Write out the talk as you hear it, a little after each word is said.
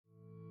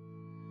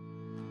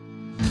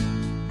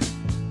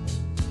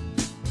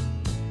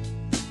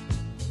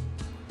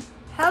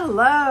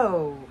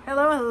Hello.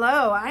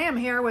 Hello. I am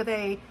here with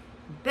a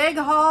big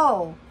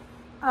haul.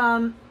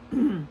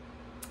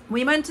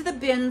 We went to the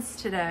bins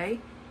today,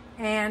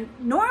 and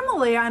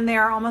normally I'm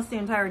there almost the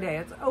entire day.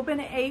 It's open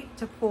 8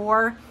 to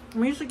 4.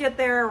 We usually get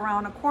there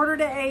around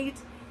 7:45,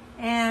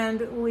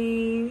 and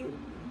we,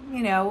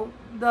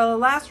 the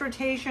last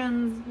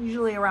rotation's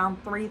usually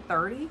around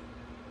 3:30,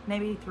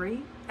 maybe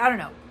 3. I don't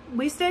know.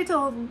 We stay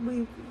till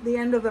the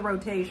end of the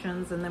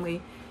rotations, and then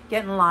we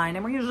get in line,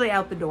 and we're usually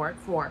out the door at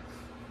 4.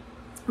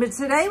 But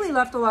today we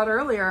left a lot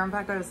earlier. In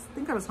fact, I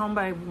think I was home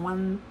by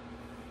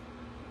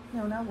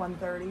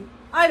 1:30.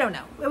 I don't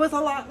know. It was a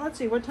lot. Let's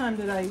see, what time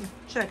did I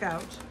check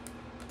out?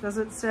 Does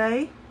it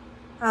say?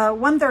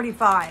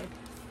 1:35.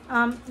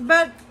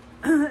 But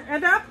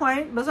at that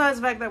point, besides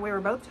the fact that we were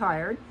both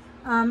tired,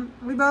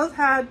 we both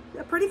had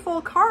a pretty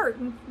full cart,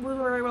 and we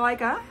were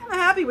like, I'm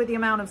happy with the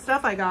amount of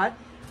stuff I got.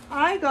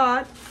 I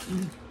got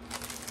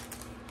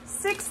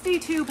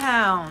 62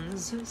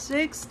 pounds.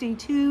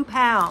 62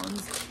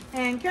 pounds.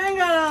 And Karen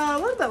got a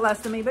little bit less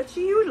than me, but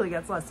she usually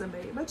gets less than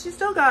me. But she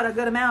still got a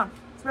good amount,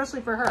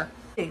 especially for her.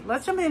 Okay,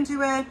 let's jump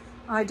into it.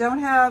 I don't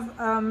have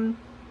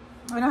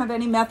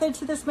any method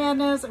to this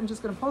madness. I'm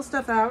just gonna pull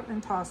stuff out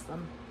and toss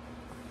them.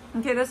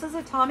 Okay, this is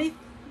a Tommy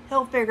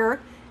Hilfiger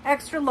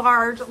extra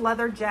large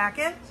leather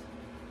jacket.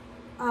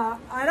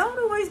 I don't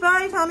always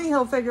buy Tommy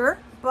Hilfiger,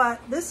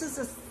 but this is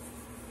a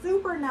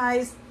super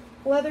nice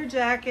leather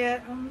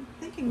jacket. I'm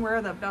thinking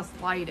where the best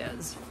light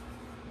is.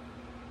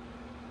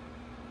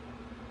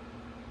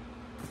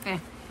 Okay.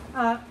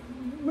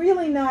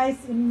 Really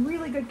nice, in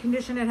really good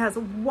condition. It has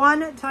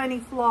one tiny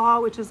flaw,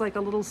 which is like a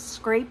little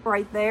scrape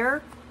right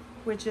there,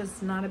 which is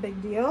not a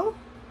big deal.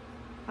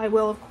 I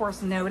will, of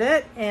course, note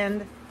it.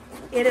 And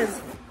it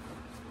is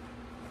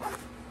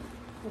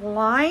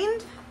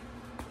lined,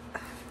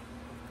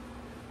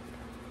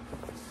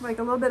 like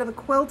a little bit of a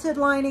quilted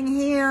lining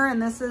here,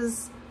 and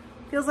this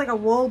feels like a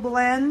wool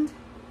blend.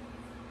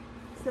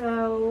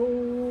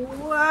 So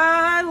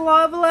I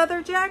love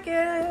leather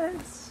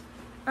jackets.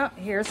 Oh,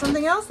 here's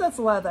something else that's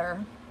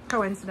leather,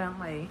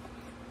 coincidentally.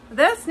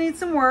 This needs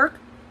some work.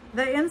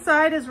 The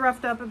inside is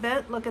roughed up a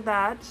bit. Look at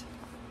that.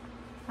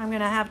 I'm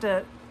gonna have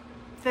to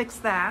fix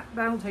that.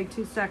 That'll take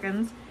 2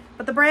 seconds.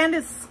 But the brand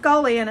is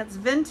Scully, and it's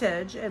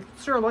vintage. It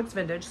sure looks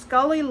vintage.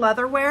 Scully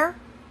Leatherwear.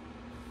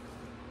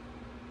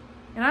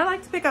 And I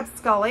like to pick up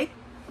Scully.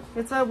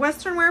 It's a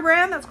Western wear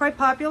brand that's quite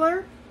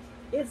popular.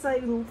 It's a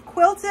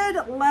quilted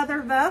leather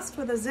vest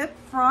with a zip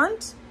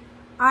front.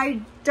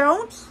 I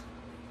don't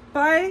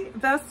buy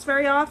vests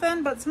very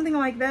often, but something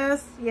like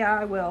this, yeah,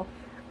 I will.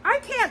 I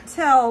can't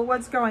tell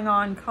what's going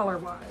on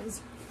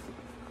color-wise.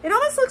 It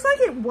almost looks like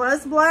it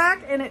was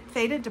black and it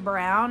faded to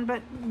brown,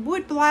 but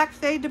would black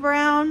fade to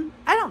brown?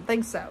 I don't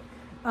think so.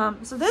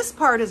 So this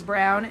part is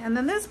brown, and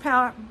then this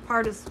part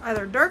is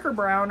either darker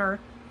brown, or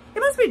it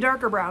must be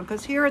darker brown,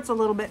 because here it's a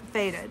little bit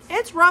faded.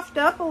 It's roughed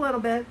up a little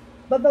bit,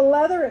 but the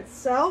leather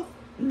itself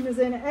is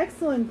in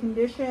excellent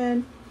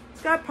condition.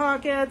 It's got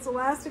pockets,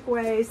 elastic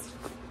waist.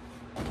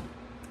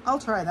 I'll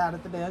try that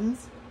at the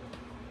bins.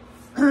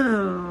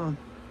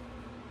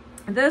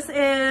 This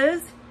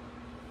is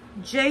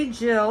J.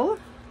 Jill,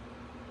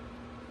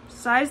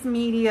 size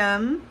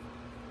medium,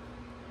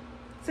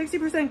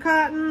 60%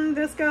 cotton,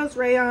 viscose,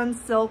 rayon,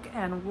 silk,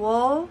 and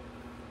wool.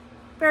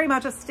 Very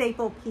much a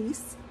staple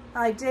piece.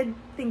 I did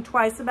think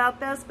twice about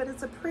this, but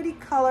it's a pretty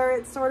color.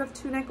 It's sort of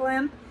tunic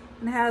length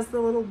and has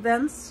the little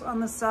vents on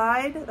the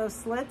side, those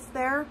slits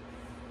there.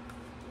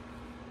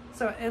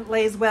 So it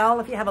lays well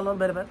if you have a little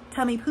bit of a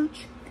tummy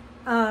pooch.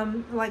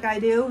 Like I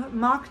do.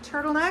 Mock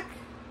turtleneck,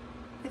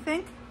 I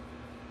think.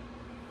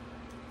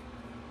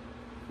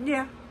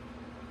 Yeah.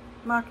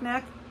 Mock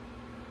neck.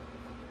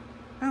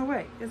 Oh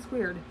wait, it's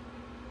weird.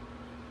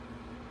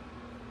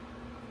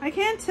 I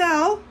can't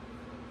tell.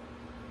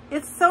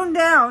 It's sewn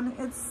down.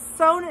 It's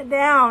sewn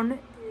down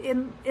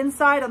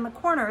inside on the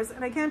corners,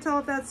 and I can't tell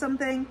if that's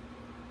something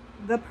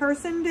the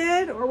person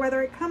did or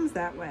whether it comes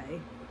that way.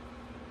 I'm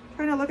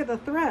trying to look at the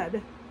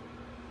thread.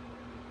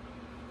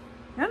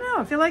 I don't know,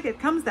 I feel like it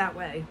comes that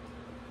way.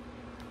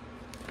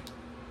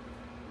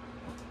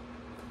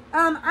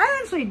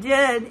 I actually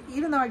did,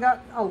 even though I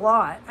got a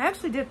lot, I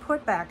actually did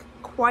put back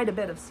quite a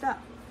bit of stuff,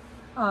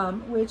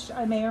 which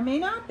I may or may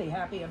not be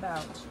happy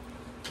about.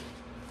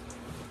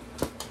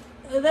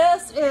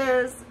 This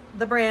is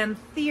the brand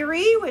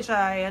Theory, which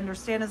I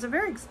understand is a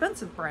very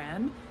expensive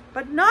brand,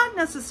 but not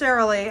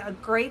necessarily a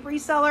great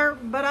reseller,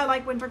 but I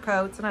like winter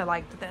coats and I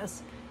liked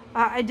this.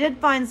 I did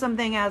find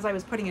something as I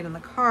was putting it in the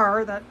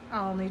car that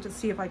I'll need to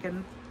see if I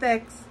can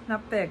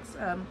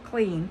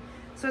clean.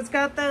 So it's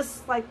got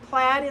this like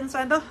plaid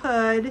inside the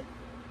hood,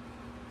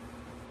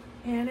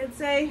 and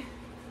it's a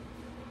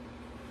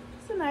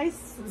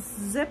nice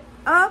zip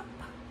up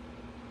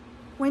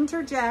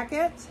winter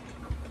jacket.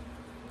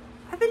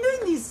 I've been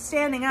doing these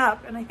standing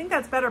up, and I think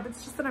that's better, but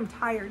it's just that I'm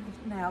tired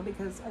now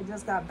because I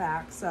just got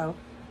back, so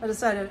I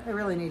decided I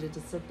really needed to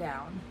sit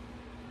down.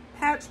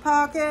 Patch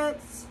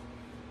pockets.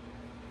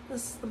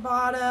 This is the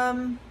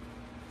bottom,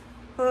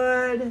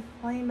 hood,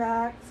 plain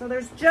back. So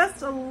there's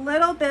just a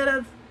little bit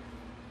of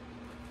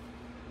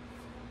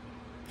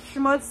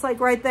schmutz like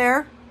right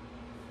there.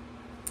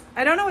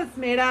 I don't know what it's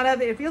made out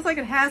of. It feels like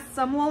it has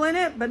some wool in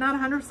it, but not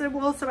 100%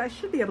 wool, so I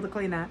should be able to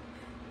clean that.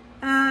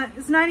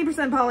 It's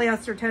 90%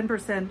 polyester,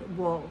 10%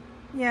 wool.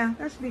 Yeah,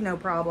 that should be no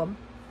problem.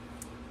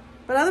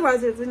 But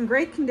otherwise, it's in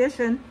great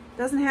condition.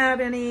 Doesn't have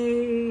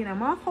any, you know,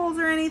 moth holes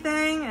or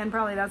anything, and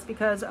probably that's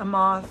because a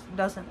moth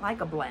doesn't like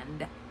a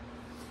blend.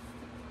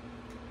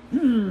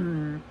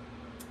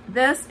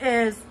 This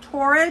is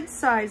Torrid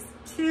size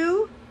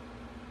 2.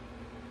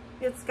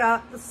 It's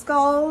got the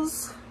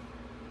skulls,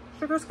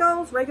 sugar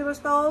skulls, regular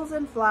skulls,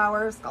 and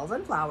flowers, skulls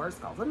and flowers,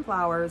 skulls and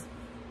flowers.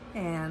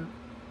 And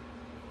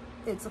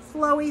it's a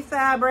flowy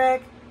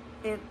fabric.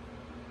 It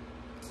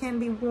can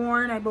be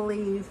worn, I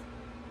believe.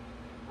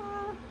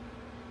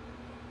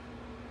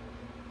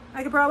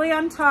 I could probably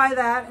untie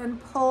that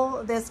and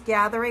pull this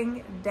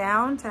gathering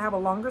down to have a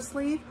longer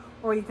sleeve,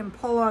 or you can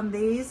pull on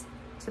these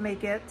to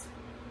make it,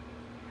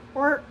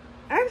 or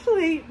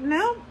actually,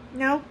 no,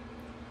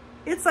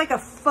 it's like a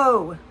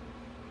faux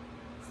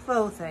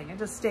thing. It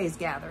just stays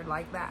gathered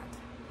like that.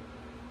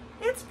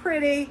 It's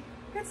pretty.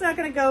 It's not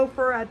going to go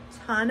for a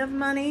ton of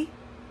money,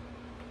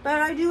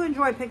 but I do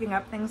enjoy picking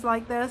up things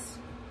like this.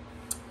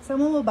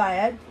 Someone will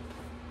buy it.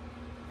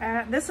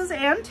 This is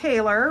Ann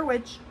Taylor,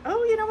 which,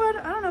 oh, you know what?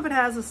 I don't know if it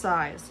has a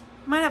size.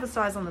 It might have a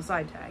size on the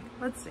side tag.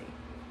 Let's see.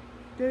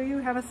 Do you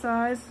have a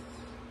size?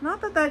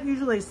 Not that that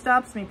usually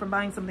stops me from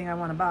buying something I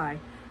want to buy.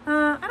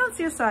 I don't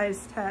see a side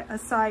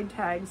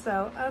tag,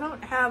 so I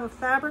don't have a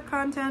fabric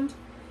content,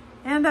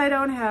 and I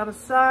don't have a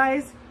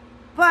size.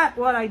 But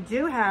what I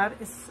do have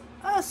is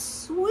a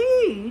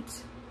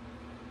sweet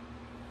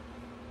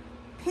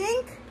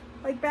pink,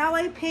 like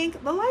ballet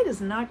pink. The light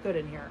is not good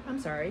in here. I'm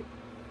sorry.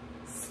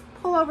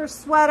 Pullover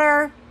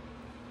sweater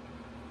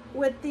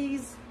with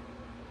these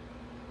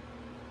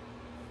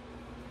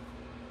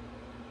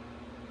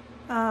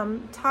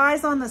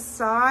ties on the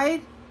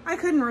side. I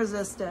couldn't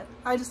resist it.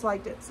 I just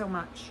liked it so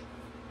much.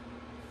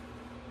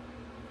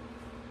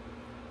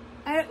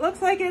 And it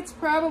looks like it's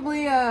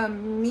probably a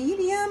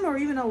medium or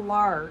even a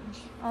large.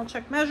 I'll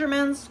check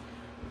measurements,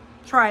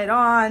 try it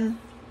on,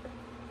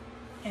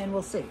 and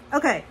we'll see.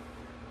 Okay,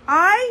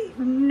 I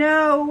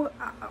know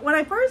when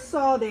I first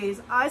saw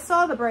these, I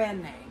saw the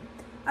brand name.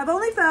 I've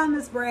only found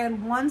this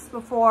brand once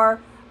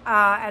before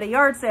at a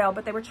yard sale,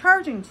 but they were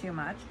charging too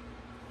much.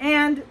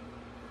 And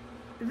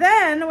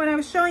then when I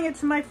was showing it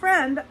to my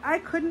friend, I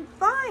couldn't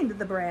find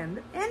the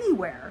brand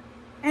anywhere.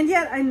 And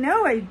yet I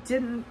know I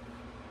didn't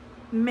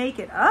make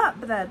it up.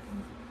 But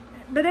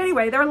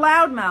anyway, they're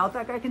loudmouth.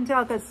 I can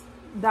tell because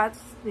that's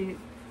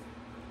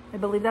I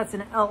believe that's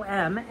an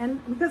LM.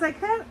 And because I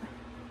can't,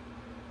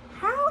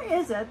 how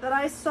is it that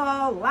I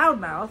saw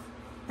loudmouth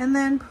and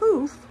then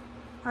poof,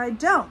 I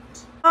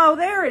don't? Oh,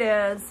 there it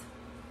is.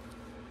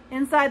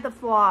 Inside the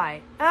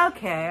fly.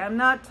 Okay, I'm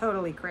not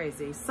totally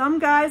crazy. Some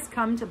guys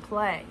come to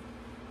play.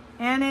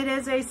 And it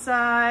is a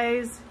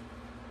size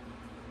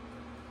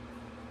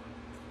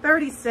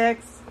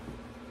 36.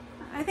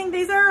 I think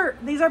these are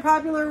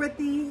popular with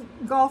the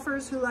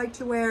golfers who like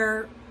to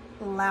wear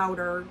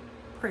louder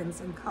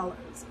prints and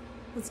colors.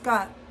 It's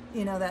got,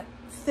 you know, that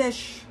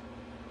fish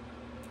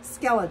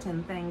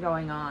skeleton thing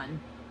going on.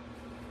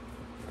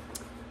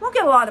 Won't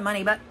get a lot of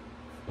money, but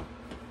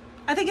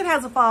I think it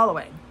has a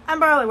following. I'm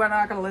probably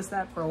not going to list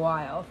that for a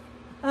while.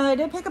 I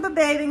did pick up a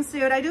bathing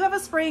suit. I do have a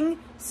spring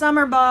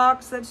summer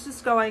box that's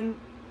just going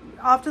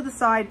off to the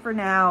side for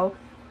now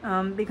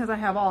because I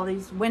have all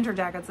these winter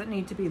jackets that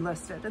need to be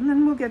listed. And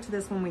then we'll get to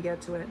this when we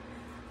get to it.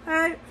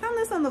 I found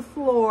this on the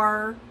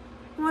floor,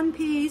 one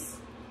piece,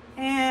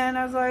 and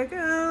I was like,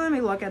 oh, let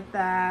me look at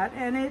that.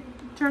 And it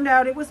turned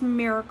out it was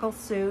Miracle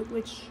Suit,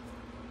 which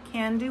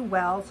can do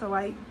well, so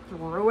I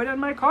threw it in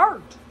my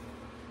cart.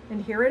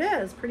 And here it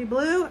is, pretty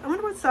blue. I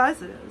wonder what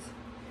size it is.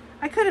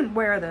 I couldn't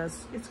wear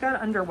this. It's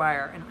got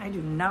underwire, and I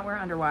do not wear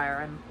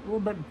underwire. I'm a little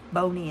bit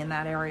bony in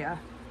that area.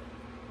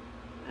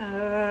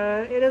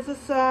 It is a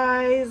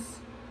size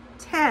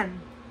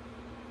 10.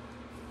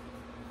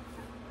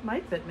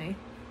 Might fit me.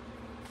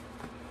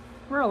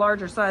 We're a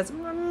larger size,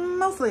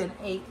 mostly an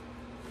 8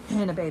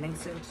 in a bathing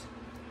suit.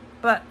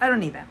 But I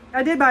don't need that.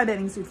 I did buy a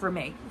bathing suit for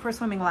me, for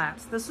swimming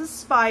laps. This is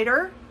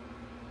Spider.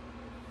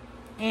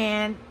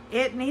 And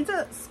it needs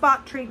a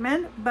spot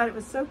treatment, but it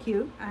was so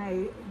cute.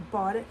 I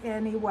bought it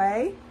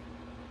anyway.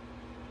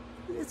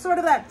 It's sort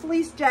of that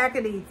fleece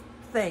jackety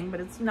thing, but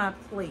it's not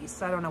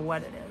fleece. I don't know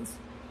what it is.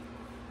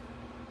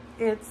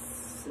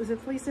 Is it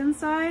fleece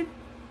inside?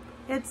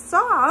 It's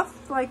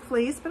soft like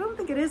fleece, but I don't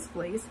think it is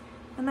fleece.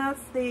 And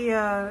that's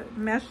the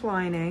mesh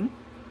lining.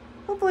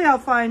 Hopefully I'll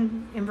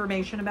find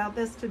information about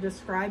this to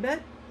describe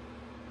it.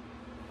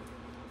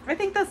 I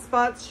think the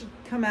spots should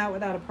come out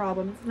without a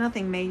problem. It's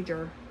nothing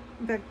major.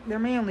 In fact, there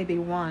may only be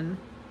one.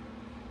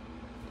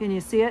 Can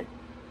you see it?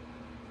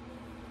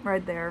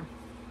 Right there.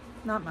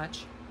 Not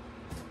much.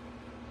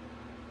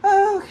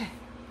 Okay.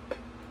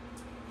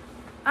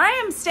 I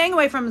am staying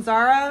away from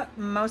Zara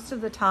most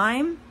of the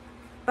time,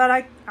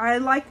 but I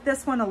like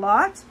this one a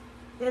lot.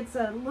 It's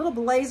a little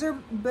blazer,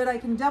 but I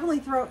can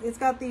definitely throw, it's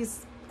got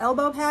these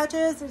elbow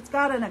patches. It's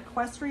got an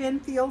equestrian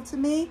feel to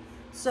me.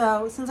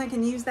 So since I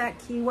can use that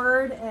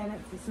keyword, and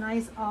it's this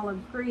nice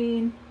olive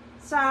green,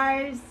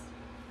 size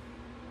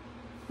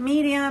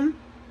medium.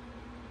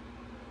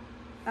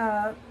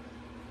 Yep,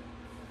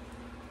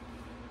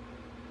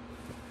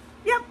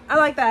 I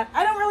like that.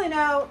 I don't really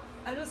know.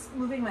 I'm just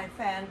moving my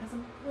fan because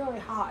I'm really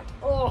hot.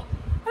 Oh,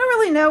 I don't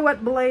really know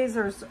what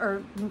blazers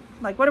are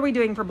like. What are we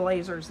doing for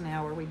blazers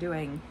now? Are we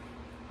doing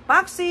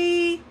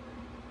boxy?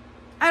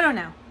 I don't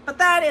know. But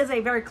that is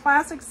a very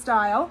classic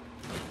style.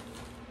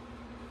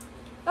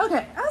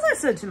 Okay, as I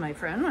said to my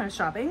friend when I was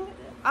shopping,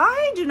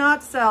 I do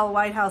not sell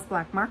White House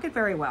Black Market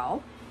very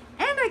well,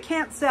 and I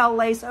can't sell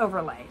lace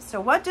overlay. So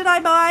what did I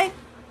buy?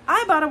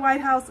 I bought a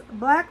White House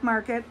Black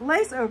Market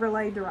lace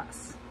overlay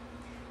dress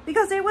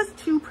because it was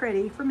too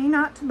pretty for me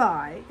not to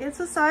buy. It's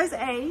a size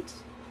 8.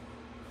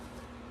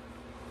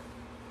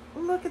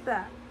 Look at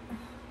that.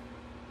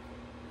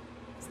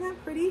 Isn't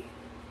that pretty?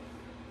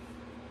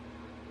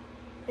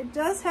 It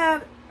does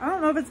have, I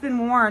don't know if it's been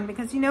worn,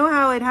 because you know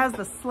how it has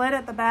the slit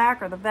at the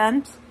back or the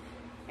vent,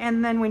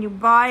 and then when you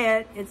buy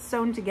it, it's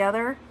sewn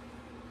together.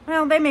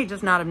 Well, they may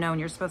just not have known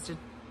you're supposed to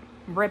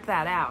rip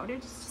that out.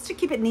 It's just to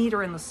keep it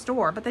neater in the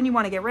store, but then you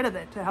want to get rid of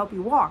it to help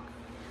you walk.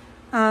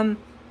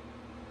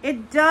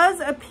 It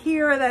does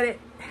appear that it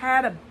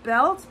had a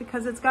belt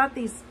because it's got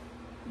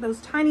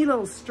those tiny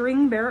little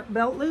string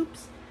belt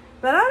loops,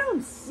 but I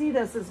don't see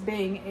this as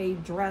being a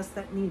dress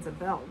that needs a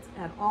belt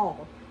at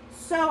all.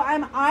 So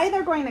I'm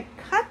either going to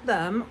cut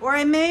them, or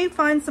I may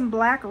find some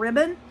black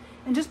ribbon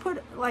and just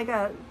put like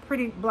a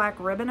pretty black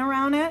ribbon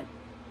around it.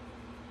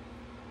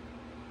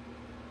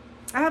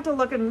 I have to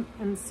look and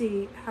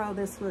see how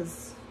this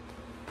was,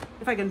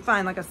 if I can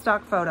find like a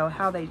stock photo,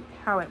 how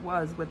it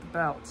was with the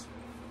belt.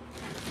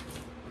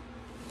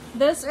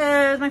 This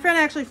is, my friend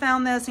actually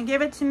found this and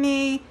gave it to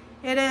me.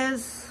 It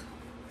is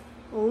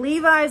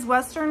Levi's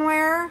Western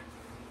wear.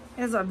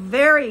 It is a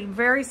very,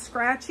 very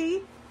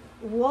scratchy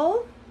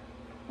wool.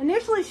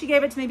 Initially, she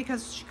gave it to me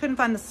because she couldn't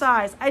find the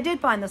size. I did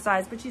find the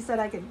size, but she said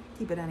I could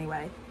keep it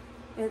anyway.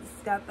 It's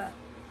got the,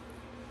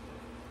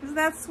 is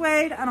that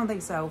suede? I don't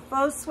think so.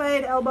 Faux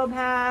suede elbow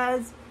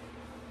pads.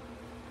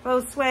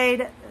 Faux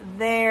suede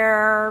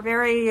there.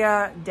 Very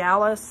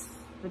Dallas,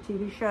 the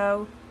TV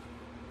show.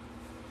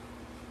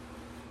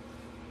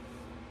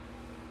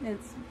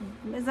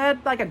 Is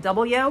that like a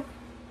double yoke?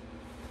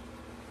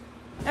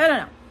 I don't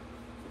know.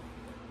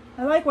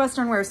 I like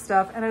Western wear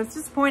stuff, and I was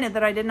disappointed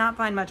that I did not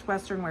find much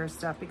Western wear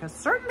stuff, because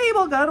certain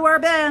people go to our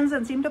bins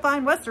and seem to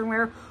find Western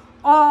wear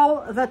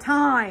all the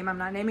time. I'm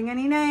not naming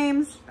any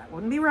names. That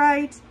wouldn't be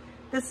right.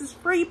 This is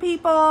Free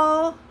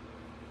People,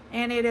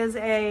 and it is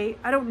a,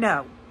 I don't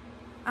know.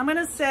 I'm going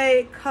to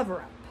say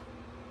cover-up.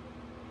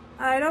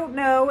 I don't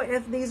know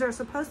if these are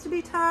supposed to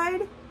be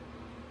tied.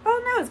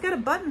 Oh, no, it's got a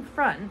button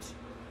front,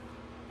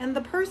 and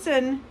the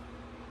person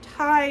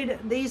tied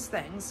these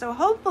things. So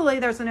hopefully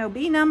there's an OB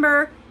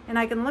number, and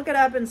I can look it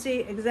up and see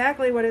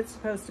exactly what it's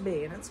supposed to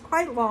be. And it's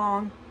quite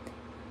long.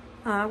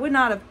 I would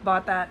not have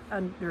bought that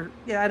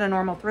at a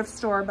normal thrift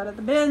store, but at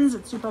the bins,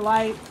 it's super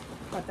light.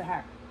 What the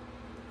heck?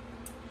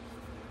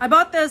 I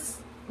bought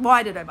this.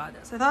 Why did I buy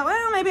this? I thought,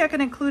 well, maybe I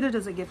can include it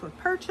as a gift with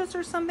purchase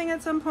or something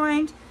at some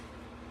point,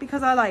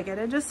 because I like it.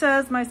 It just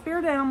says, my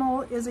spirit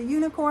animal is a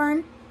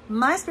unicorn.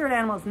 My spirit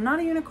animal is not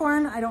a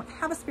unicorn. I don't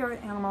have a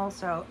spirit animal,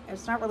 so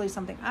it's not really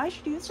something I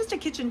should use. It's just a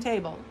kitchen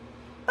table.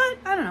 But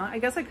I don't know, I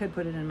guess I could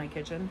put it in my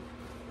kitchen.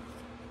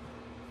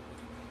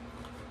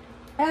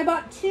 And I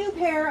bought 2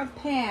 pair of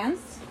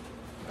pants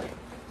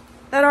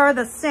that are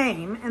the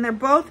same, and they're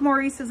both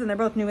Maurice's, and they're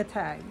both new with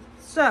tags.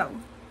 So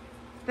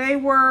they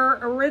were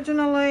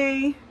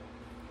originally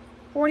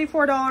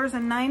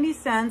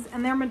 $44.90,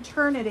 and they're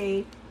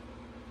maternity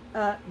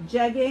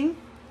jegging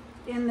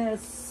in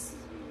this,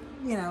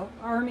 you know,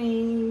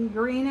 army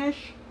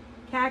greenish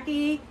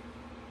khaki.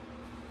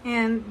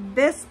 And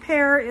this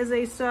pair is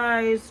a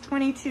size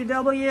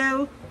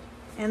 22W,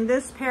 and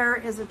this pair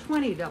is a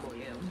 20W.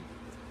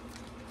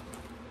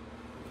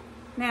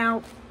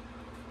 Now,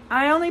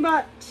 I only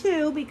bought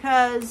 2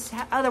 because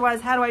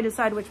otherwise, how do I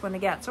decide which one to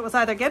get? So it was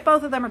either get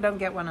both of them or don't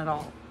get one at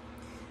all.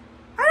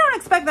 I don't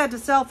expect that to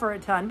sell for a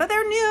ton, but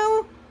they're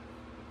new.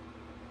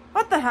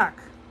 What the heck?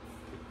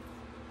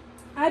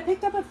 I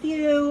picked up a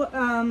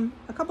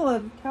couple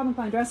of Calvin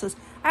Klein dresses.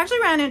 I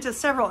actually ran into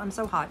several, I'm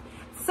so hot,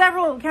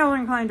 several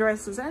Calvin Klein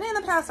dresses. And in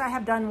the past, I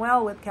have done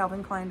well with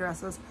Calvin Klein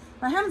dresses.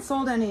 But I haven't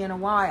sold any in a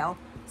while.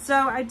 So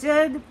I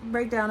did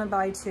break down and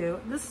buy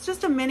 2. This is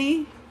just a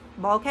mini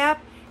ball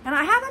cap. And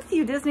I have a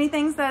few Disney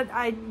things that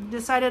I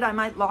decided I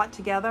might lot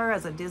together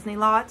as a Disney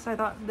lot. So I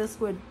thought this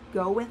would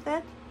go with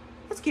it.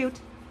 It's cute.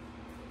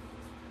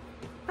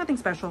 Nothing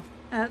special.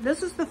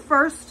 This is the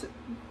first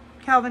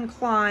Calvin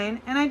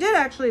Klein. And I did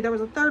actually, there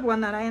was a third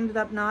one that I ended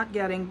up not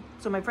getting.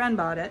 So my friend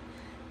bought it.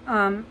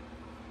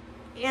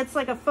 It's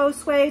like a faux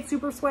suede,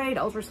 super suede,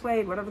 ultra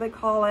suede, whatever they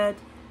call it.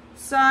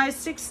 Size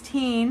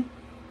 16.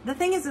 The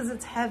thing is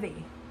it's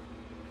heavy.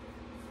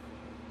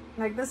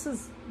 Like, this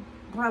is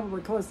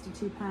probably close to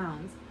 2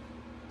 pounds.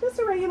 Just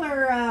a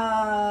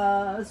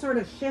regular sort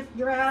of shift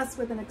dress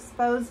with an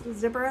exposed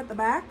zipper at the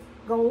back.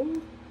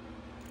 Gold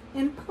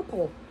and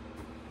purple.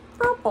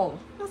 Purple.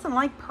 Doesn't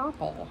like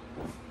purple.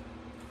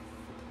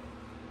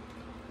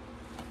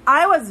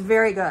 I was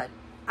very good.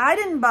 I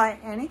didn't buy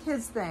any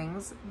kids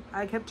things.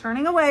 I kept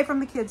turning away from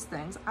the kids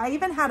things. I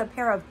even had a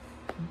pair of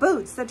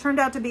boots that turned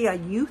out to be a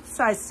youth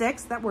size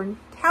 6 that were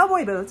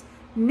cowboy boots,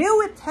 new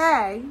with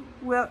tag,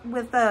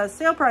 with the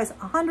sale price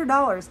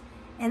 $100.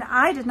 And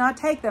I did not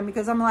take them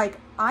because I'm like,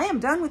 I am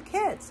done with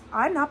kids.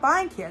 I'm not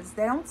buying kids.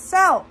 They don't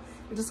sell.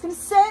 They're just going to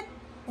sit.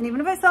 And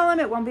even if I sell them,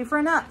 it won't be for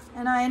enough.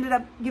 And I ended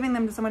up giving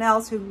them to someone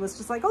else who was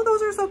just like, oh,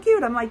 those are so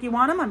cute. I'm like, you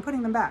want them? I'm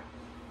putting them back.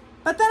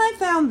 But then I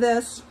found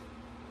this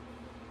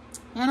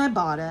and I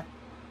bought it.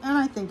 And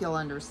I think you'll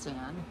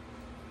understand.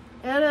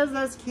 It is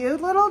this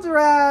cute little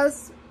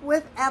dress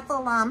with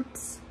apple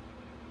lumps.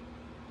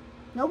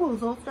 No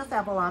woozles, just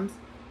apple lumps.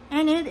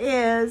 And it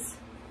is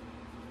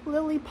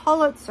Lily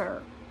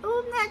Pulitzer. Oh,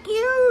 isn't that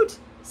cute?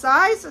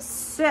 Size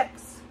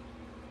 6.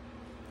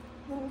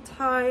 Little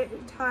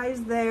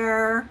ties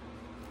there.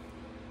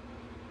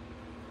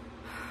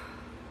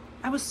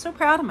 I was so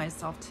proud of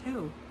myself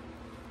too.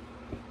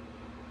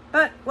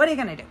 But what are you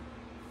gonna do?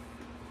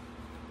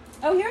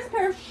 Oh, here's a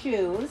pair of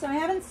shoes. I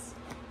haven't,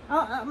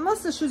 most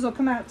of the shoes will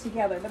come out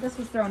together, but this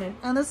was thrown in.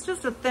 And this is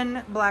just a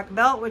thin black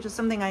belt, which is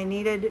something I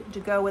needed to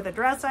go with a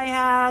dress I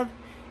have.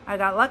 I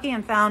got lucky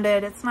and found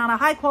it. It's not a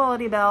high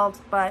quality belt,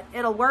 but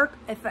it'll work,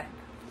 I think.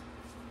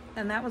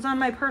 And that was on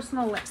my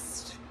personal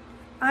list.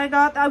 I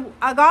got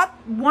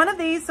one of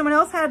these. Someone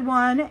else had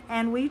one,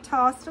 and we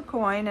tossed a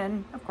coin,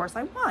 and of course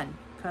I won,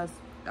 because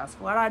that's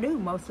what I do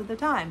most of the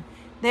time.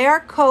 They are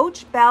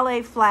Coach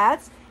ballet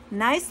flats,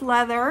 nice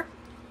leather.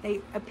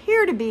 They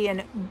appear to be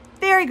in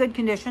very good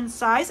condition,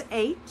 size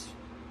 8,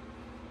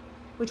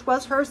 which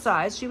was her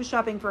size. She was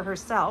shopping for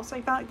herself, so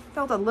I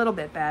felt a little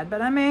bit bad,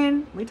 but I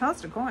mean, we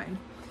tossed a coin.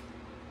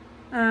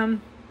 A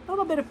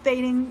little bit of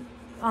fading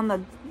on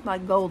the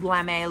like gold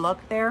lame look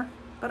there,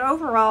 but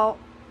overall,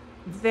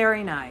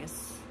 very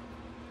nice.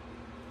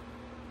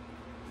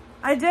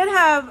 I did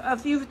have a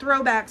few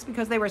throwbacks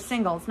because they were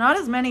singles, not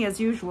as many as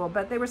usual,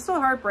 but they were still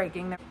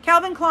heartbreaking.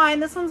 Calvin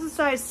Klein, this one's a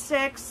size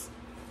 6.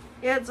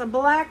 It's a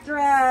black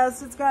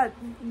dress. It's got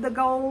the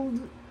gold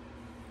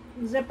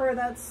zipper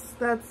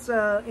that's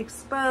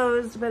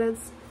exposed, but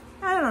it's,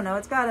 I don't know,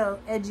 it's got a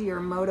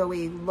edgier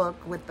moto-y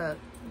look with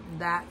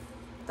that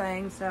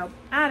thing, so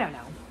I don't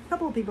know. A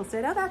couple of people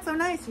said, oh, that's so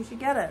nice, you should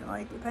get it.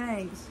 Like,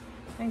 thanks.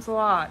 Thanks a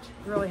lot.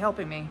 It's really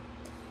helping me.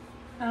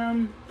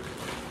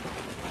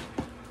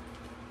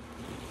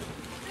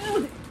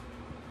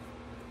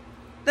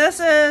 This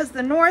is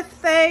the North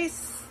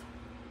Face.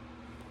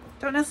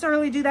 Don't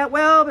necessarily do that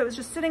well, but it was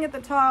just sitting at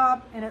the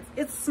top, and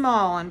it's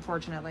small,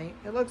 unfortunately.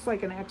 It looks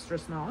like an extra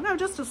small. No,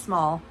 just a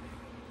small.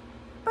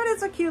 But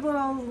it's a cute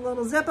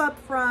little zip up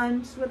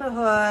front with a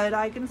hood.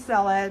 I can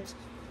sell it,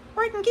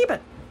 or I can keep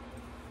it.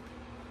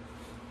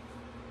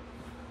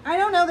 I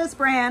don't know this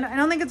brand. I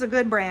don't think it's a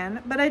good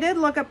brand, but I did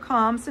look up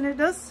comps, and it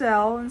does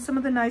sell, and some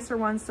of the nicer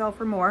ones sell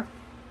for more.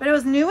 But it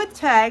was new with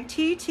tag,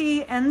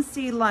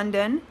 TTNC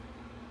London.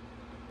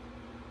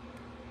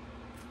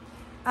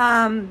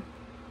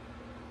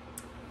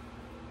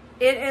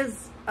 It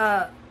is,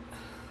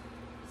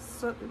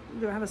 so,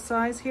 do I have a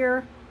size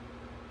here?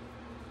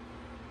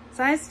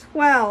 Size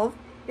 12.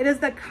 It is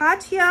the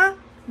Katya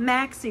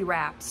Maxi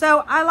Wrap.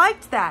 So I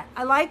liked that.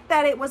 I liked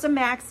that it was a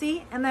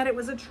maxi and that it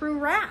was a true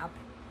wrap.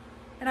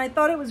 And I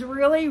thought it was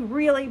really,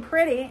 really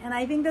pretty. And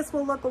I think this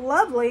will look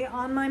lovely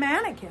on my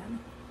mannequin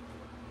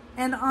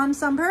and on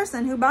some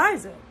person who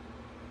buys it.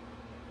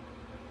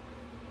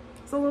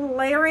 It's a little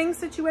layering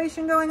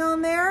situation going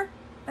on there.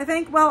 I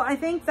think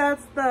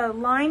that's the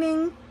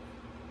lining,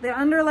 the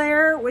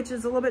underlayer, which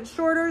is a little bit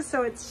shorter,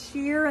 so it's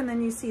sheer, and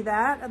then you see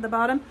that at the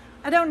bottom.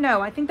 I don't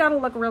know. I think that'll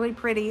look really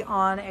pretty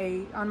on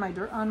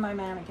my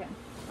mannequin.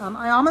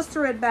 I almost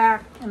threw it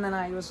back, and then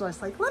I was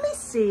just like, let me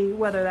see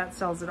whether that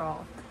sells at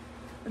all.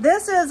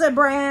 This is a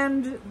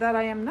brand that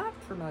I am not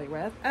familiar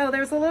with. Oh,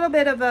 there's a little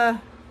bit of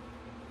a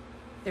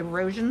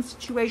erosion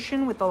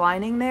situation with the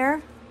lining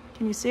there.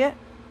 Can you see it?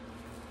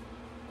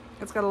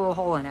 It's got a little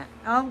hole in it.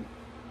 I'll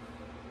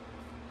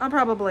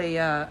probably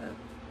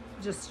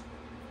just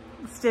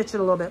stitch it a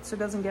little bit so it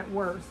doesn't get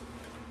worse.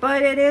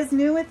 But it is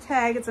new with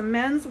tag. It's a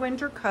men's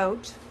winter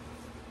coat.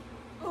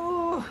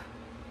 Oh,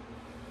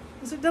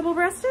 is it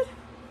double-breasted?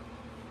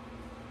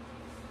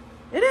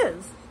 It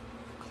is.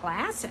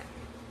 Classic.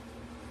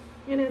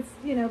 And it's,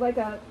 you know, like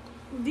a,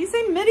 do you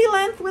say midi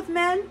length with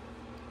men?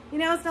 You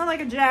know, it's not like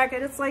a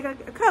jacket. It's like a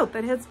coat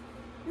that hits,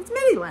 it's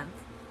midi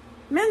length.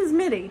 Men's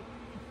midi.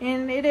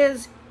 And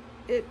it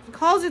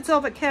calls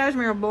itself a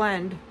cashmere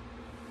blend.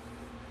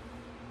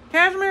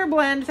 Cashmere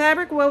blend,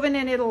 fabric woven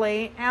in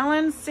Italy,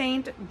 Allen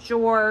St.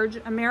 George,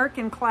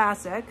 American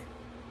classic.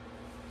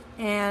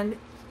 And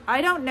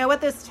I don't know what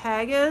this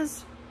tag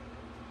is,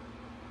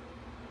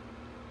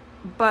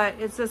 but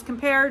it says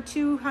compare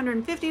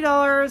 $250,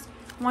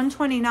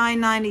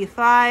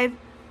 $129.95.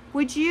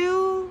 Would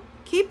you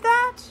keep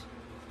that?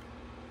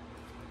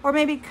 or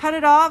maybe cut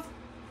it off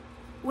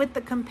with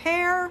the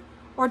compare,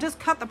 or just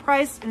cut the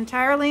price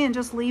entirely and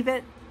just leave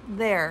it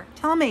there.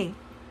 Tell me,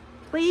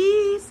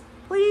 please,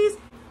 please.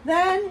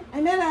 Then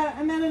I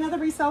met another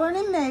reseller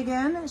named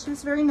Megan. She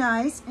was very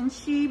nice, and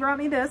she brought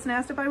me this and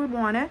asked if I would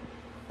want it.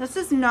 This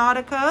is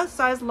Nautica,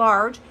 size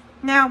large.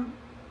 Now,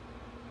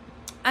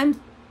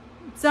 I'm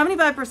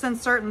 75%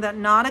 certain that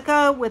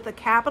Nautica with the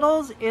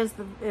capitals is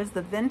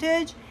the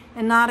vintage,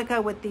 and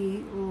Nautica with the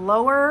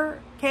lower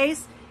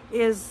case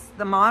is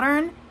the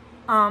modern.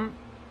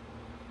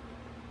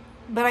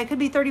 But I could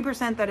be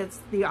 30% that it's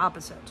the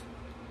opposite.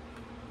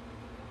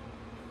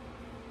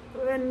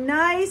 A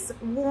nice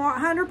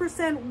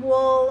 100%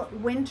 wool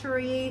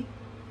wintry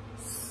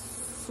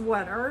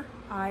sweater.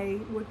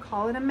 I would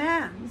call it a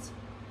men's.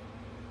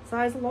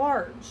 Size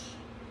large.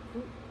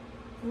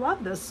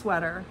 Love this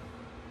sweater.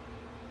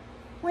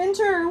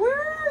 Winter, where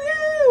are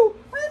you?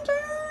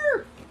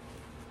 Winter!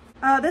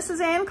 This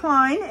is Anne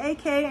Klein,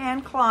 aka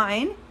Anne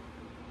Klein,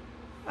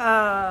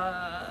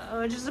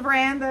 which is a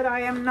brand that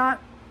I am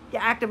not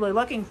actively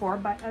looking for,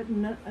 but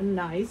a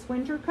nice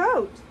winter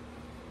coat.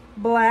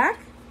 Black,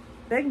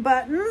 big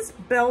buttons,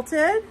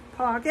 belted,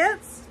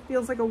 pockets,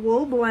 feels like a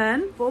wool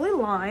blend, fully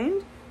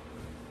lined.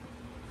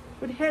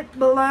 Would hit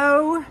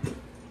below,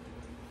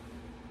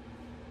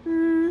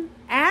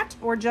 at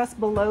or just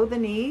below the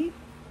knee.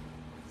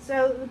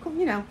 So,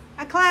 you know,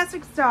 a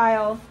classic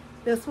style.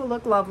 This will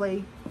look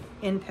lovely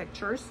in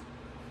pictures.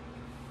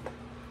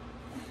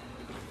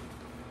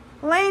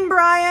 Lane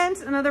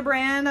Bryant, another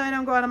brand I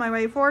don't go out of my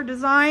way for.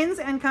 Designs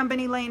and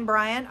Company Lane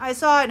Bryant. I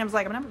saw it and I was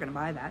like, I'm never going to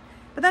buy that.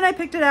 But then I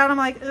picked it out. I'm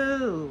like,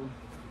 ooh,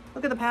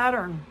 look at the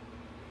pattern.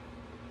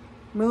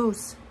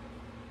 Moose.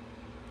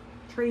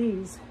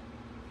 Trees.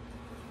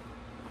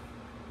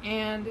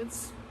 And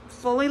it's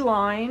fully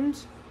lined.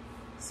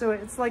 So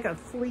it's like a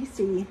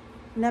fleecy,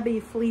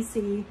 nebby,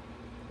 fleecy,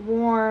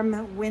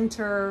 warm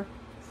winter,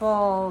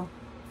 fall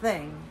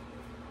thing.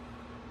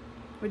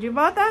 Would you have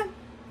bought that?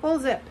 Full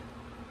zip.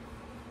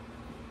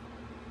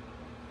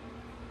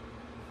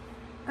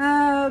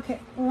 Okay,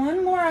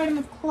 one more item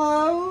of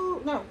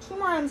clothes. No, two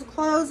more items of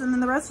clothes, and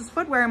then the rest is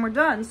footwear, and we're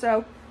done.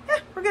 So, yeah,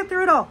 we'll get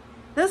through it all.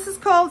 This is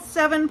called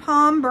Seven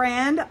Palm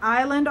brand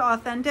Island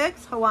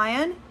Authentics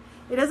Hawaiian.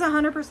 It is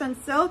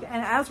 100% silk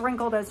and as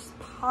wrinkled as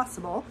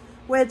possible,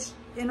 which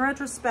in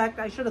retrospect,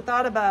 I should have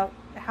thought about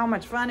how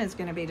much fun it's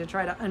going to be to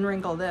try to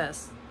unwrinkle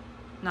this.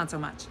 Not so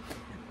much.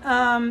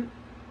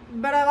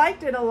 But I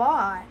liked it a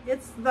lot.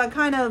 It's the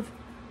kind of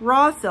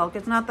raw silk.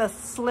 It's not the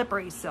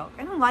slippery silk.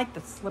 I don't like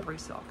the slippery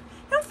silk.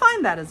 I don't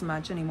find that as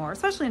much anymore,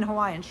 especially in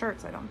Hawaiian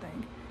shirts, I don't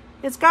think.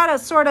 It's got a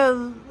sort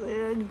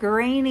of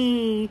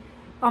grainy,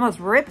 almost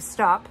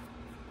ripstop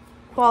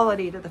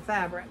quality to the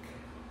fabric.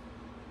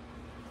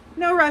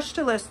 No rush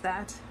to list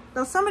that,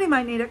 though somebody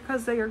might need it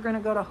because they are going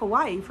to go to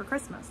Hawaii for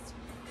Christmas.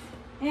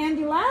 And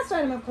the last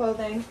item of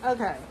clothing,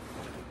 okay,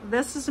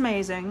 this is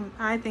amazing.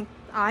 I think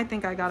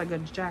I got a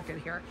good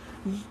jacket here.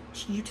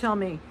 You tell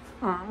me.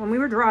 When we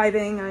were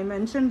driving, I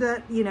mentioned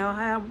that, you know,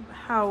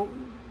 how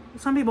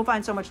some people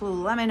find so much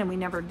Lululemon and we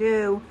never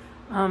do.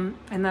 And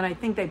then I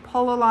think they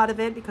pull a lot of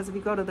it because if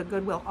you go to the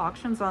Goodwill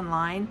auctions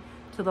online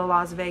to the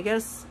Las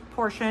Vegas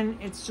portion,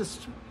 it's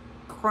just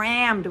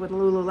crammed with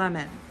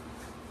Lululemon.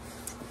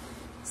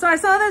 So I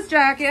saw this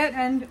jacket,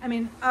 and I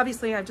mean,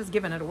 obviously I've just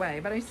given it away,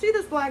 but I see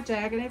this black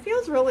jacket and it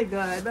feels really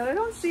good, but I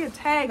don't see a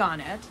tag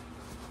on it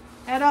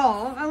at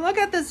all. I look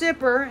at the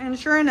zipper, and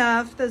sure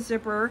enough, the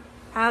zipper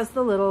has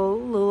the little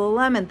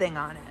Lululemon thing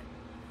on it.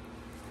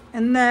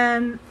 And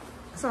then,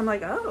 so I'm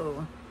like,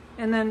 oh.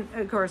 And then,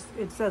 of course,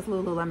 it says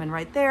Lululemon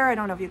right there. I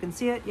don't know if you can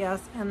see it.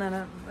 Yes. And then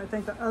I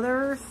think the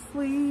other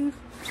sleeve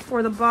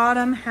or the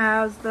bottom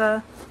has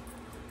the,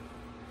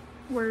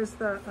 where's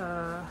the,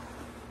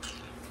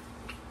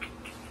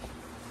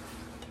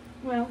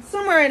 well,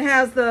 somewhere it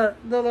has the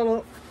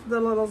little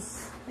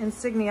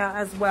insignia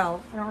as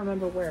well. I don't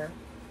remember where.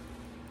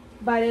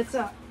 But it's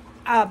a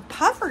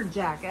puffer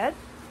jacket,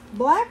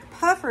 black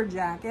puffer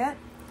jacket.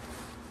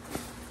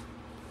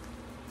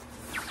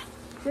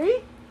 See?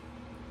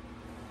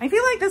 I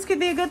feel like this could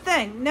be a good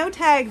thing. No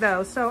tag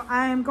though, so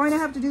I'm going to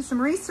have to do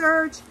some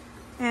research.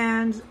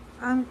 And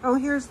oh,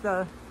 here's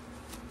the.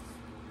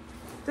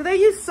 Do they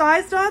use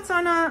size dots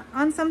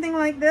on something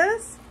like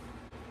this?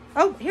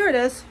 Oh, here it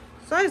is,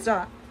 size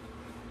dot.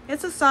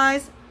 It's a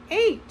size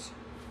 8.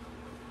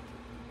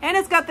 And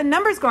it's got the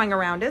numbers going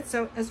around it.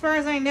 So as far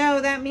as I know,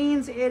 that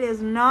means it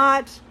is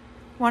not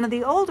one of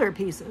the older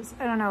pieces.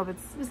 I don't know if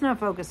it's not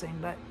focusing,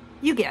 but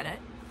you get it.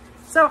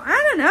 So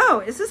I don't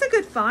know. Is this a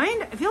good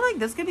find? I feel like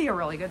this could be a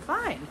really good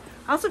find.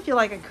 I also feel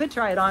like I could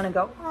try it on and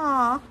go,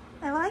 aw,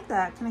 I like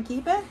that. Can I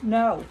keep it?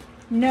 No,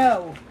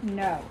 no,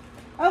 no.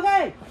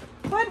 Okay,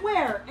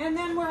 footwear, and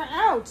then we're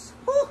out.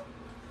 Whew.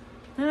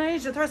 And I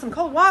need to throw some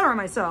cold water on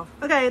myself.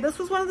 Okay, this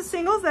was one of the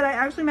singles that I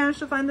actually managed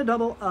to find the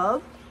double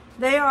of.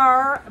 They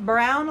are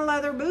brown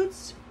leather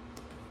boots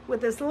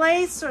with this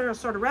lace, sort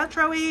of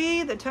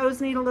retro-y. The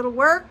toes need a little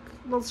work,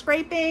 a little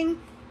scraping,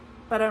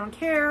 but I don't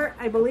care.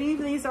 I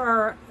believe these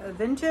are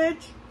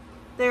vintage.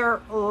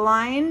 They're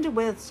lined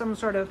with some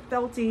sort of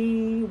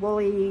felty,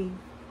 woolly,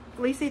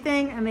 fleecy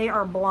thing, and they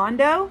are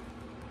Blondo.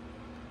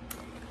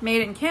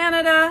 Made in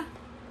Canada,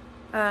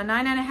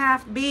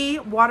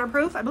 9.5B,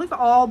 waterproof. I believe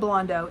all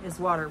Blondo is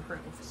waterproof.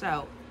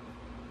 So,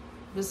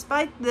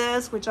 despite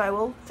this, which I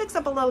will fix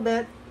up a little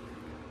bit,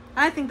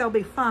 I think they'll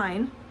be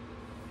fine.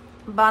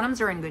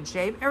 Bottoms are in good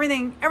shape.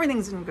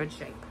 Everything's in good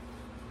shape.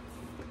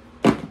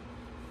 I'm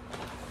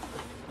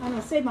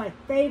gonna save my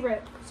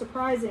favorite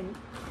surprising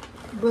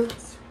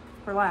boots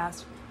for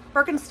last.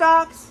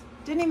 Birkenstocks,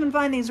 didn't even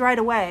find these right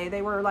away.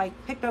 They were like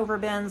picked over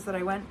bins that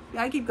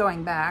I keep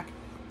going back.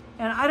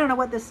 And I don't know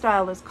what this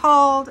style is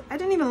called. I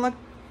didn't even look.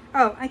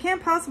 Oh, I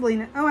can't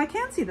possibly, oh, I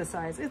can see the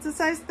size. It's a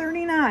size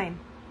 39.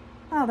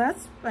 Oh,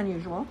 that's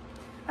unusual.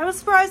 I was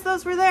surprised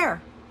those were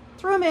there.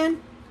 Threw them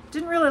in.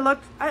 Didn't really look.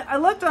 I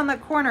looked on the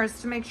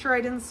corners to make sure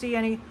I didn't see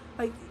any,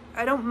 like,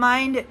 I don't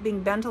mind it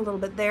being bent a little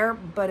bit there,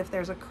 but if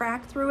there's a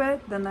crack through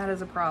it, then that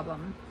is a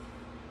problem.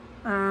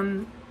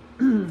 I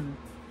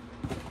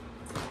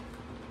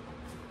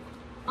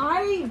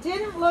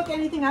didn't look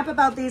anything up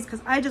about these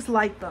because I just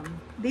like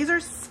them. These are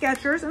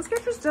Skechers, and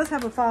Skechers does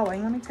have a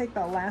following. Let me take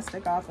the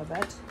elastic off of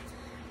it.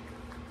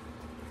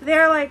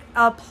 They're like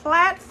a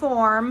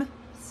platform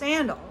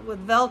sandal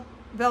with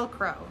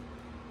Velcro.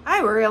 I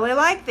really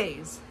like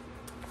these.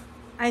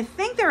 I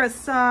think they're a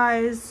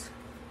size,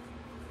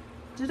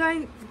 did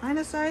I find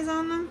a size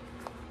on them?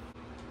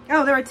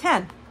 Oh, they're a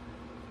 10.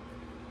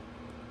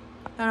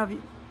 I don't know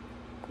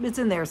if it's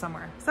in there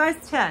somewhere. Size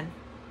 10.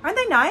 Aren't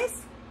they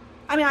nice?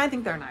 I mean, I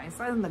think they're nice.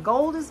 I think the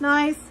gold is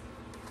nice.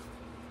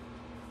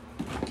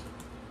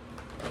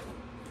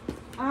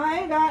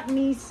 I got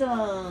me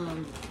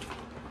some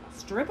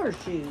stripper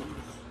shoes,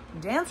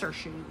 dancer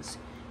shoes.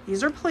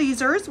 These are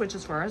Pleasers, which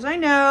as far as I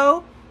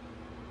know,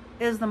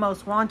 is the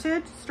most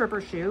wanted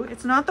stripper shoe.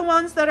 It's not the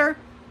ones that are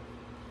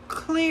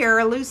clear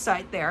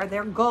lucite there.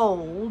 They're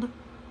gold.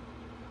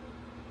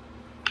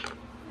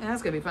 And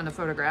that's gonna be fun to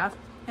photograph.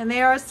 And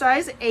they are a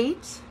size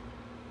 8.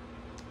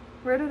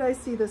 Where did I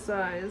see the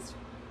size?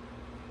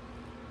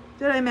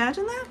 Did I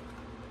imagine that?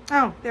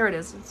 Oh, there it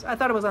is. I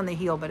thought it was on the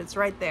heel, but it's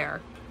right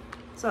there.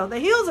 So the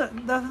heels,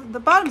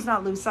 the bottom's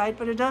not lucite,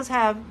 but it does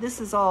have,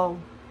 this is all,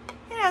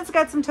 you know, it's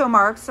got some toe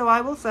marks. So I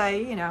will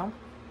say, you know,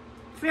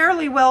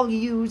 fairly well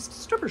used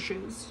stripper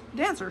shoes,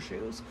 dancer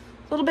shoes.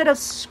 A little bit of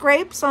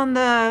scrapes on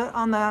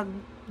the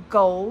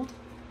gold,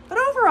 but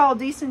overall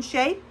decent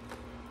shape.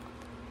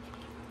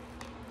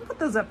 I'll put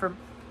those up for,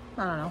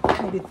 I don't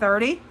know, maybe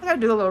 30. I gotta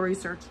do a little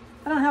research.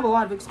 I don't have a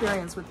lot of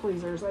experience with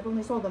Pleasers. I've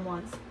only sold them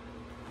once.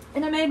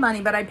 And I made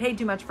money, but I paid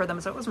too much for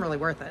them, so it wasn't really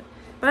worth it.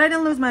 But I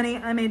didn't lose money,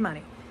 I made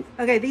money.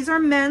 Okay, these are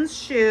men's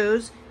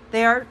shoes.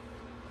 They are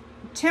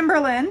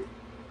Timberland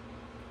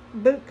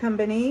Boot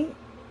Company,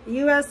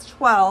 US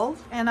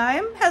 12. And I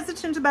am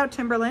hesitant about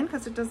Timberland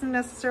because it doesn't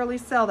necessarily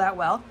sell that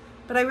well.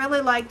 But I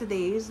really liked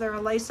these. They're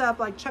a lace-up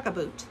like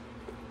Chuck-a-boot.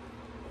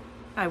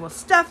 I will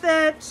stuff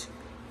it,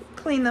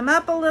 clean them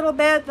up a little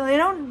bit. They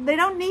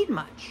don't need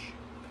much.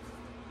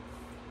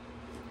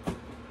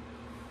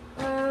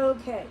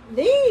 Okay,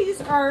 these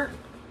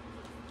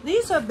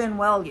have been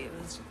well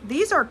used.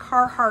 These are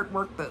Carhartt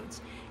work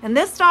boots, and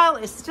this style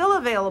is still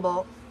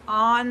available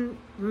on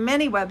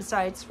many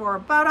websites for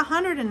about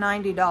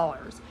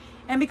 $190.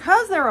 And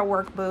because they're a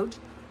work boot,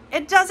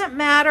 it doesn't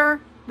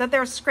matter that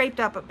they're scraped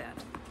up a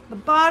bit. The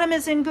bottom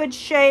is in good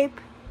shape.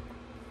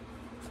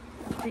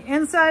 The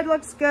inside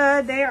looks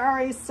good. They are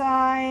a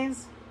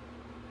size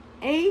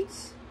 8,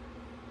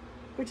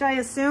 which I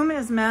assume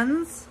is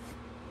men's.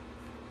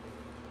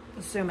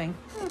 Assuming.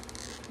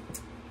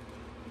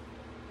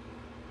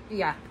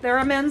 Yeah, they're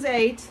a men's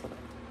 8.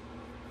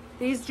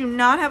 These do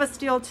not have a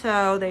steel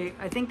toe.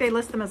 I think they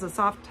list them as a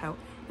soft toe.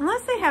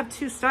 Unless they have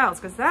 2 styles,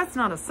 because that's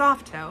not a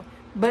soft toe.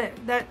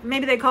 But that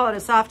maybe they call it a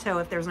soft toe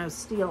if there's no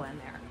steel in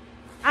there.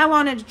 I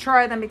wanted to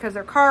try them because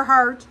they're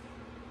Carhartt.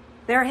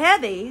 They're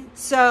heavy,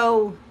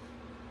 so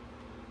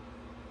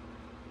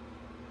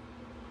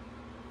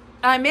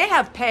I may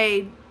have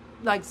paid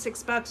like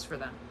 $6 for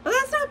them. But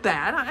that's not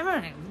bad.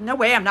 I mean, no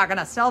way I'm not going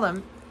to sell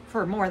them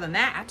for more than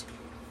that.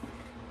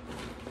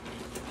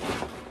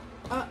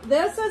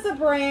 This is a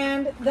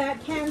brand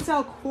that can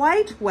sell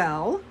quite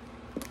well.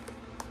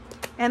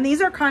 And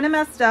these are kind of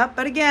messed up.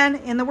 But again,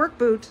 in the work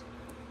boot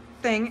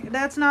thing,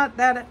 that's not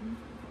that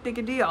big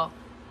a deal.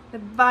 The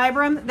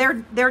Vibram,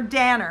 they're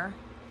Danner.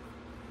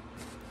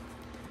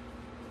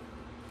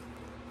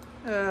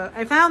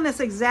 I found this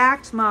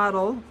exact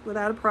model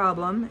without a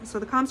problem. So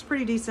the comp's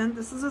pretty decent.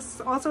 This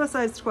is also a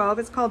size 12.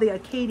 It's called the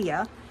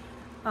Acadia.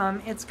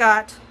 It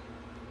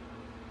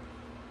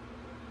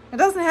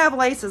doesn't have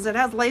laces. It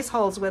has lace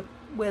holes with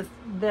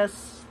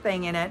this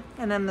thing in it,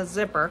 and then the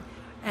zipper.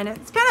 And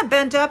it's kind of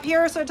bent up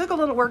here, so it took a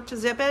little work to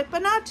zip it,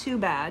 but not too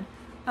bad.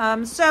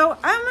 So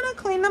I'm gonna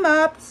clean them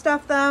up,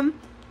 stuff them.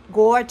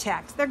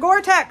 Gore-Tex. They're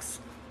Gore-Tex.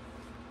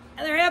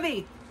 And they're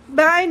heavy.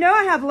 But I know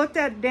I have looked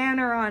at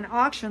Danner on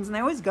auctions, and they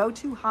always go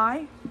too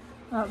high.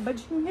 But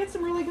you can get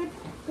some really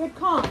good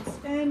comps.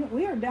 And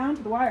we are down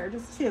to the wire,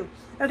 just 2.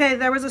 Okay,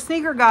 there was a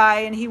sneaker guy,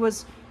 and he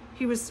was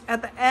he was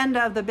at the end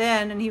of the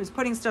bin and he was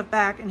putting stuff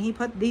back, and he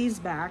put these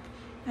back.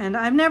 And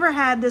I've never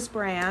had this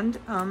brand.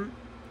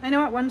 I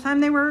know at one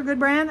time they were a good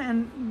brand,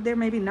 and they're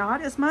maybe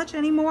not as much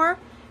anymore.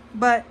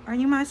 But are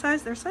you my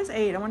size? They're size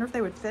 8. I wonder if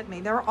they would fit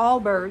me. They're all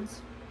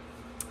birds,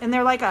 and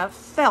they're like a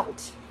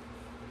felt.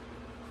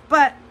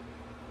 But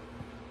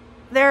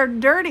they're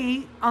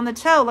dirty on the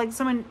toe, like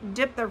someone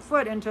dipped their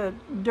foot into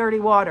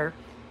dirty water.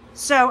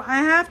 So I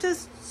have to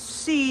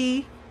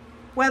see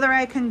whether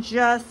I can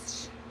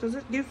just, does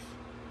it do?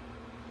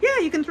 Yeah,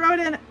 you can throw it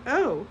in.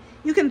 Oh,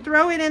 you can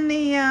throw it in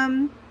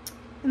the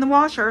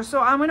washer.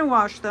 So I'm going to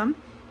wash them.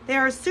 They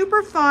are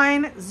super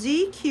fine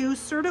ZQ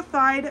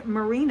certified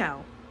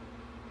merino.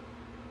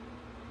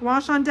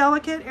 Wash on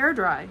delicate, air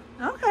dry.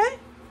 Okay.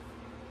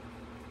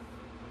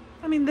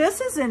 I mean, this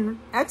is in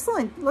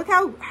excellent. Look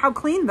how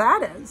clean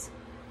that is.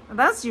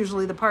 That's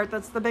usually the part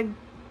that's the big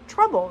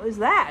trouble, is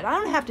that. I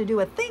don't have to do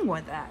a thing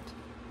with that.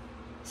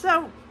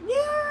 So,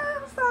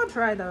 yeah, I'll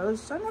try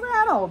those. I've never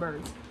had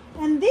Allbirds.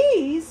 And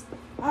these,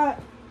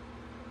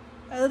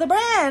 the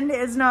brand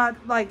is not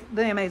like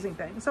the amazing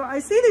thing. So I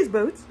see these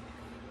boots,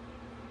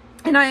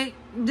 and I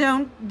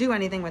don't do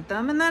anything with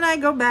them. And then I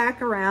go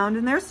back around,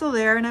 and they're still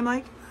there, and I'm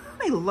like,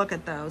 let me look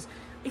at those.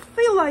 I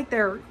feel like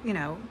they're, you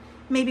know,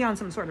 maybe on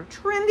some sort of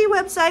trendy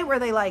website where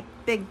they like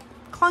big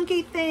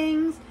clunky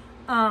things.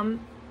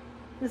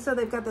 So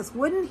they've got this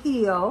wooden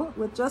heel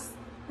with just,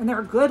 and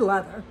they're good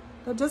leather,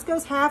 that just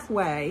goes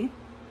halfway.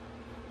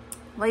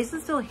 Lace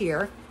is still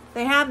here.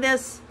 They have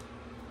this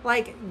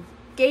like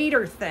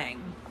gaiter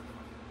thing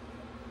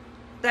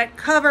that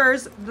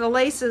covers the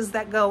laces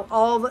that go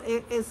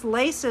it's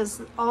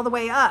laces all the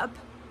way up.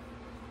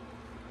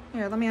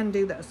 Here, let me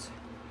undo this.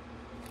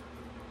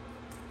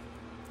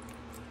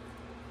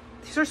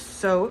 These are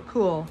so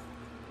cool.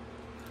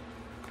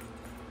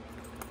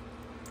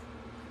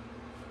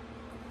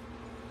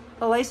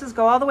 The laces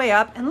go all the way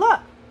up, and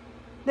look,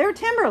 they're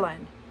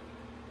Timberland.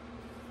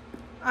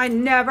 I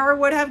never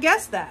would have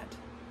guessed that.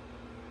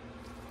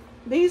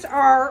 These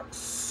are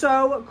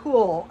so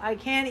cool. I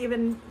can't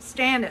even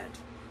stand it.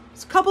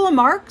 It's a couple of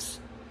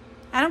marks.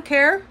 I don't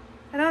care.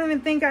 I don't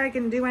even think I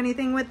can do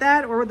anything with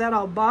that or that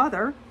I'll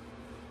bother.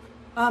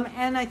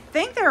 And I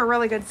think they're a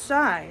really good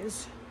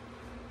size.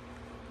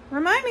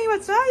 Remind me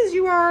what size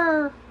you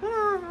are.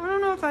 I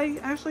don't know if I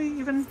actually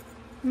even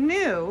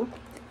knew.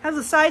 Has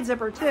a side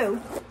zipper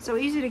too, so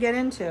easy to get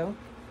into.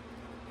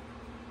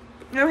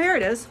 Oh, here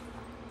it is.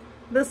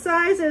 The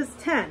size is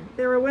 10.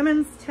 They're a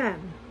women's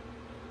 10.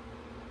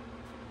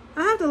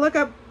 I have to look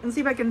up and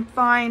see if I can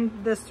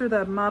find this through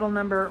the model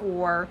number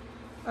or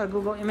a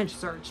Google image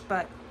search,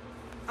 but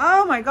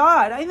oh my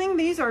God, I think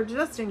these are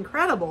just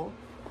incredible.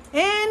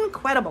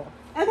 Incredible.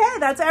 Okay,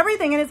 that's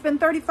everything, and it's been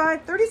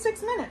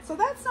 36 minutes, so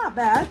that's not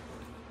bad.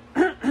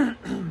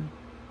 Did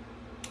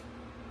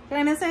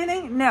I miss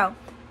anything? No.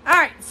 All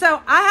right,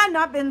 so I had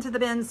not been to the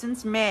bins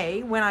since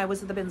May when I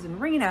was at the bins in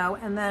Reno,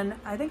 and then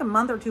I think a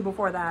month or two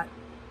before that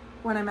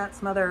when I met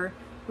some other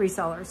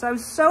resellers. So I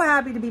was so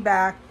happy to be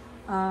back,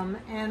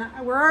 and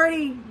we're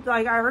already,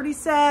 like I already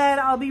said,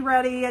 I'll be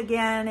ready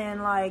again,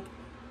 and like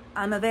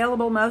I'm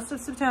available most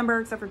of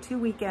September except for 2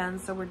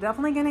 weekends, so we're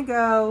definitely going to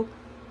go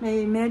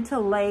maybe mid to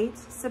late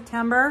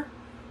September,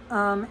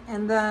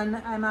 and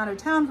then I'm out of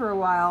town for a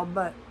while,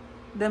 but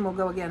then we'll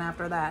go again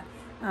after that.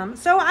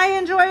 So I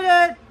enjoyed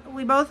it.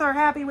 We both are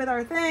happy with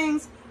our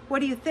things. What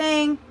do you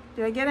think?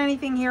 Did I get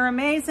anything here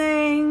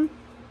amazing?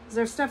 Is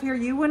there stuff here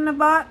you wouldn't have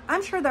bought?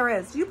 I'm sure there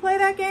is. Do you play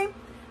that game?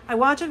 I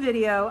watch a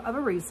video of a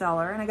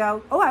reseller and I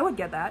go, oh, I would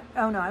get that.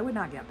 Oh no, I would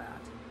not get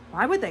that.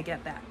 Why would they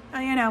get that?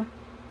 You know,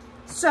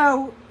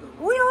 so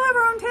we all have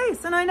our own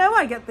tastes, and I know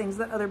I get things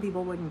that other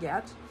people wouldn't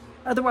get.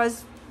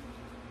 Otherwise,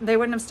 they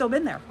wouldn't have still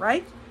been there,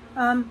 right?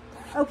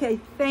 Okay,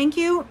 thank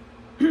you.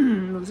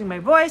 Losing my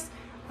voice.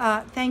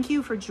 Thank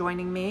you for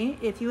joining me.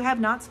 If you have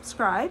not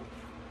subscribed,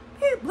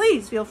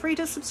 please feel free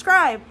to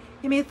subscribe.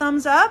 Give me a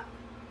thumbs up,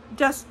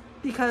 just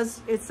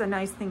because it's a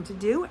nice thing to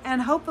do.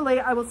 And hopefully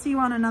I will see you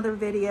on another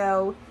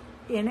video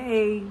in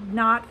a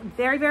not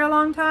very, very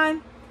long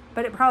time,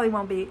 but it probably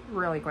won't be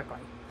really quickly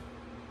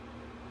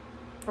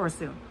or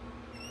soon.